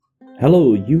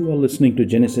Hello, you are listening to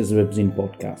Genesis Webzine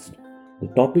podcast. The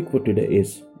topic for today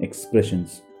is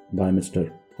Expressions by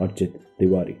Mr. Archit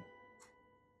Tiwari.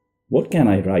 What can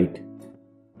I write?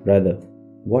 Rather,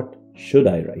 what should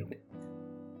I write?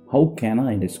 How can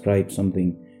I describe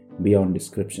something beyond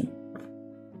description?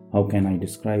 How can I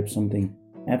describe something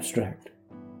abstract?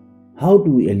 How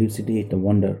to elucidate the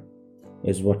wonder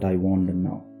is what I wonder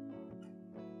now.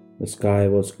 The sky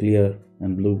was clear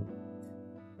and blue,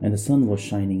 and the sun was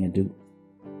shining adew.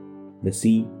 The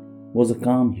sea was a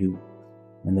calm hue,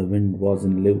 and the wind was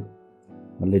in lieu,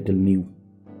 a little new.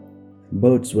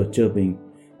 Birds were chirping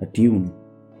a tune,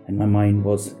 and my mind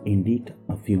was indeed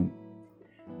a fume.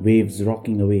 Waves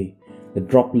rocking away, the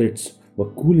droplets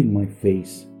were cooling my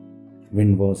face.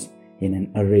 Wind was in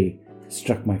an array,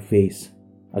 struck my face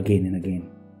again and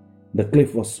again. The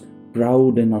cliff was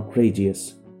proud and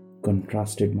outrageous,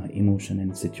 contrasted my emotion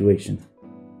and situation.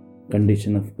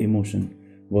 Condition of emotion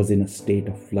was in a state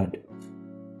of flood.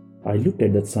 I looked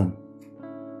at the sun.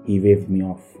 He waved me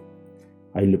off.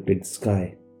 I looked at the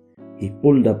sky. He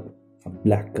pulled up a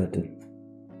black curtain.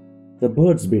 The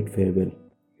birds bid farewell.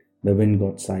 The wind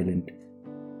got silent.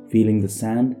 Feeling the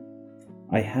sand,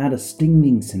 I had a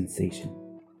stinging sensation.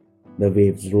 The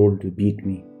waves rolled to beat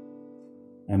me.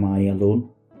 Am I alone?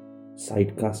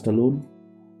 Sidecast alone?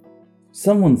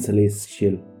 Someone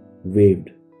celestial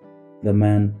waved. The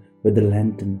man with the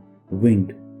lantern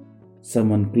winked.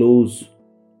 Someone close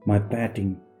my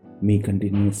patting me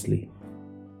continuously.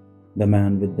 The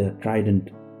man with the trident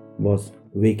was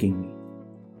waking me,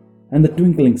 and the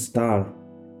twinkling star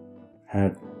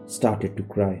had started to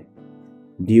cry.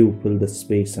 Dew filled the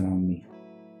space around me.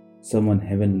 Someone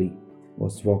heavenly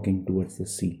was walking towards the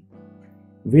sea.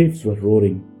 Waves were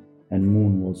roaring, and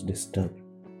moon was disturbed.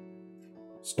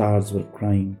 Stars were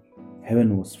crying,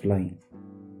 heaven was flying.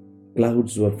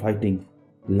 Clouds were fighting,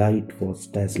 light was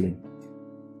dazzling.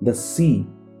 The sea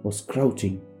was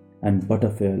crouching, and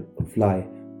butterfly,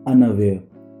 unaware,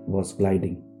 was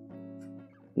gliding.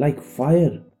 Like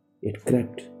fire it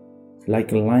crept,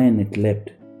 like a lion it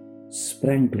leapt,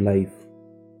 sprang to life.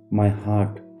 My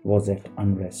heart was at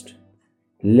unrest,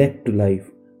 leapt to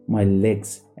life, my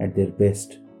legs at their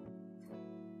best.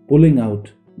 Pulling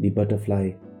out the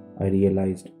butterfly, I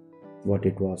realized what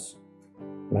it was.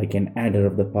 Like an adder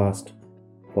of the past,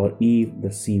 for Eve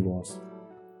the sea was.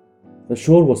 The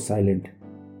shore was silent,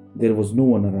 there was no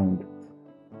one around.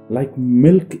 Like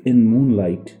milk in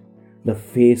moonlight, the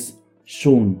face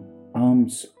shone,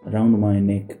 arms round my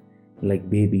neck like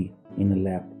baby in a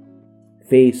lap.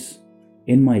 Face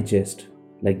in my chest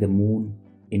like the moon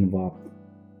in warp.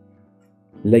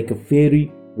 Like a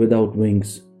fairy without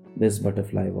wings, this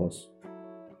butterfly was,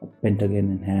 a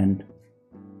pentagon in hand,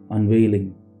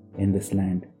 unveiling in this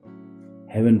land.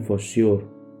 Heaven for sure,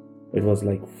 it was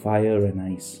like fire and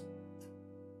ice.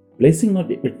 Placing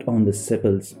it on the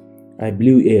sepals, I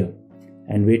blew air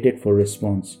and waited for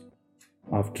response.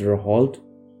 After a halt,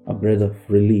 a breath of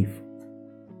relief.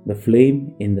 The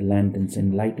flame in the lanterns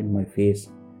enlightened my face,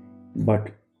 but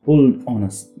pulled on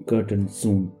a curtain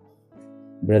soon.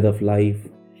 Breath of life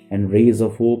and rays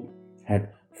of hope had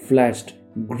flashed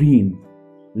green.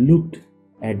 Looked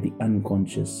at the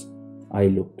unconscious. I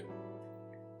looked.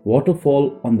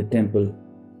 Waterfall on the temple,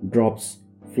 drops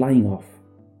flying off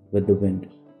with the wind.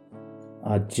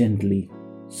 A gently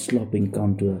sloping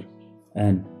contour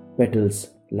and petals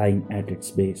lying at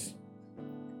its base.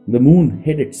 The moon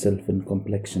hid itself in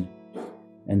complexion,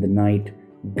 and the night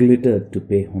glittered to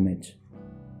pay homage.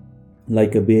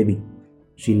 Like a baby,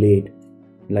 she laid,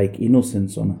 like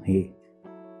innocence on a hay.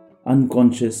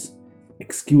 Unconscious,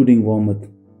 exuding warmth,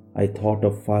 I thought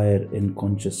of fire in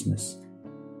consciousness,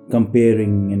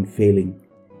 comparing and failing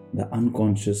the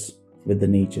unconscious with the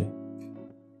nature.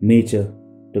 Nature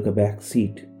took a back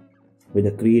seat with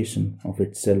the creation of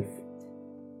itself.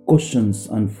 Questions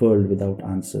unfurled without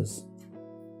answers.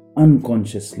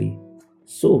 Unconsciously,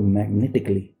 so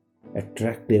magnetically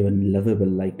attractive and lovable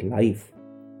like life.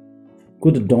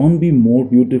 Could a dawn be more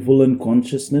beautiful in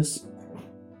consciousness?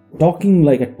 Talking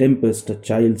like a tempest, a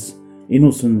child's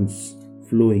innocence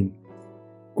flowing.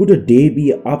 Could a day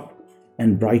be up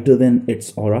and brighter than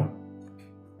its aura?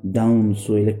 Down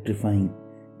so electrifying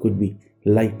could be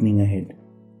lightning ahead.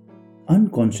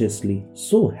 Unconsciously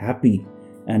so happy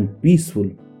and peaceful,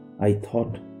 I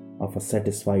thought of a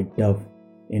satisfied dove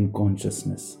in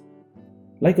consciousness.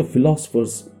 Like a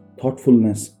philosopher's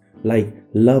thoughtfulness, like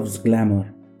love's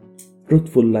glamour,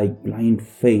 truthful like blind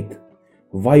faith,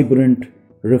 vibrant,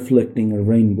 reflecting a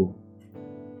rainbow.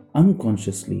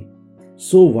 Unconsciously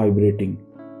so vibrating,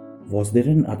 was there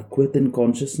an earthquake in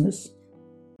consciousness?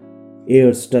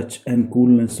 Air's touch and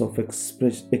coolness of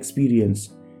experience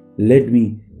led me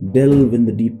delve in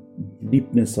the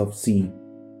deepness of sea,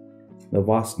 the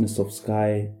vastness of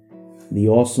sky, the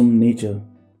awesome nature,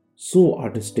 so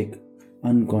artistic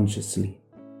unconsciously.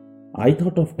 I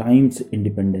thought of time's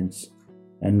independence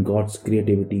and God's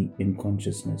creativity in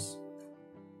consciousness.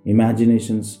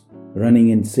 Imaginations running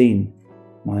insane,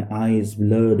 my eyes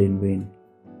blurred in vain.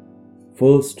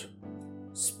 First,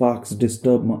 sparks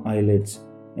disturbed my eyelids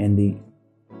and they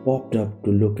popped up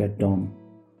to look at dawn.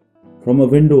 From a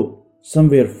window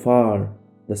somewhere far,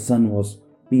 the sun was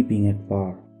peeping at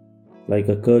par. Like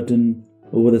a curtain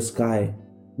over the sky,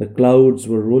 the clouds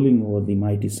were rolling over the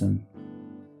mighty sun.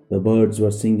 The birds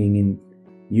were singing in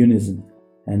unison,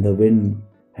 and the wind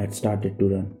had started to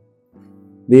run.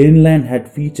 The inland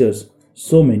had features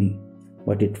so many,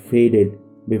 but it faded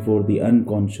before the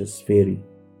unconscious fairy.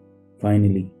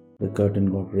 Finally, the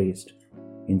curtain got raised.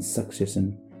 In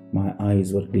succession, my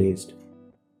eyes were glazed.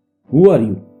 "Who are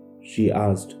you?" she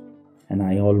asked, and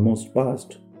I almost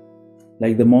passed.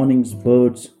 Like the morning's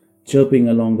birds chirping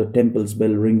along the temple's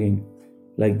bell ringing,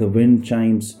 like the wind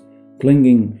chimes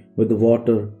clinging with the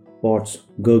water pots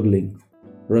gurgling,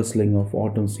 rustling of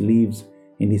autumn's leaves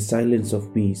in the silence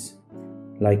of peace,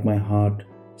 like my heart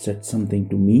said something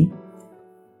to me.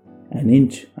 An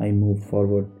inch I moved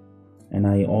forward, and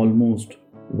I almost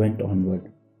went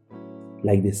onward,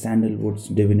 like the sandalwood's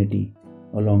divinity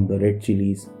along the red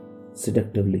chilies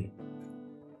seductively,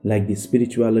 like the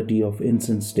spirituality of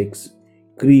incense sticks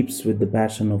creeps with the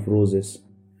passion of roses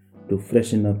to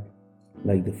freshen up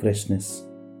like the freshness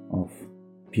of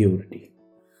purity.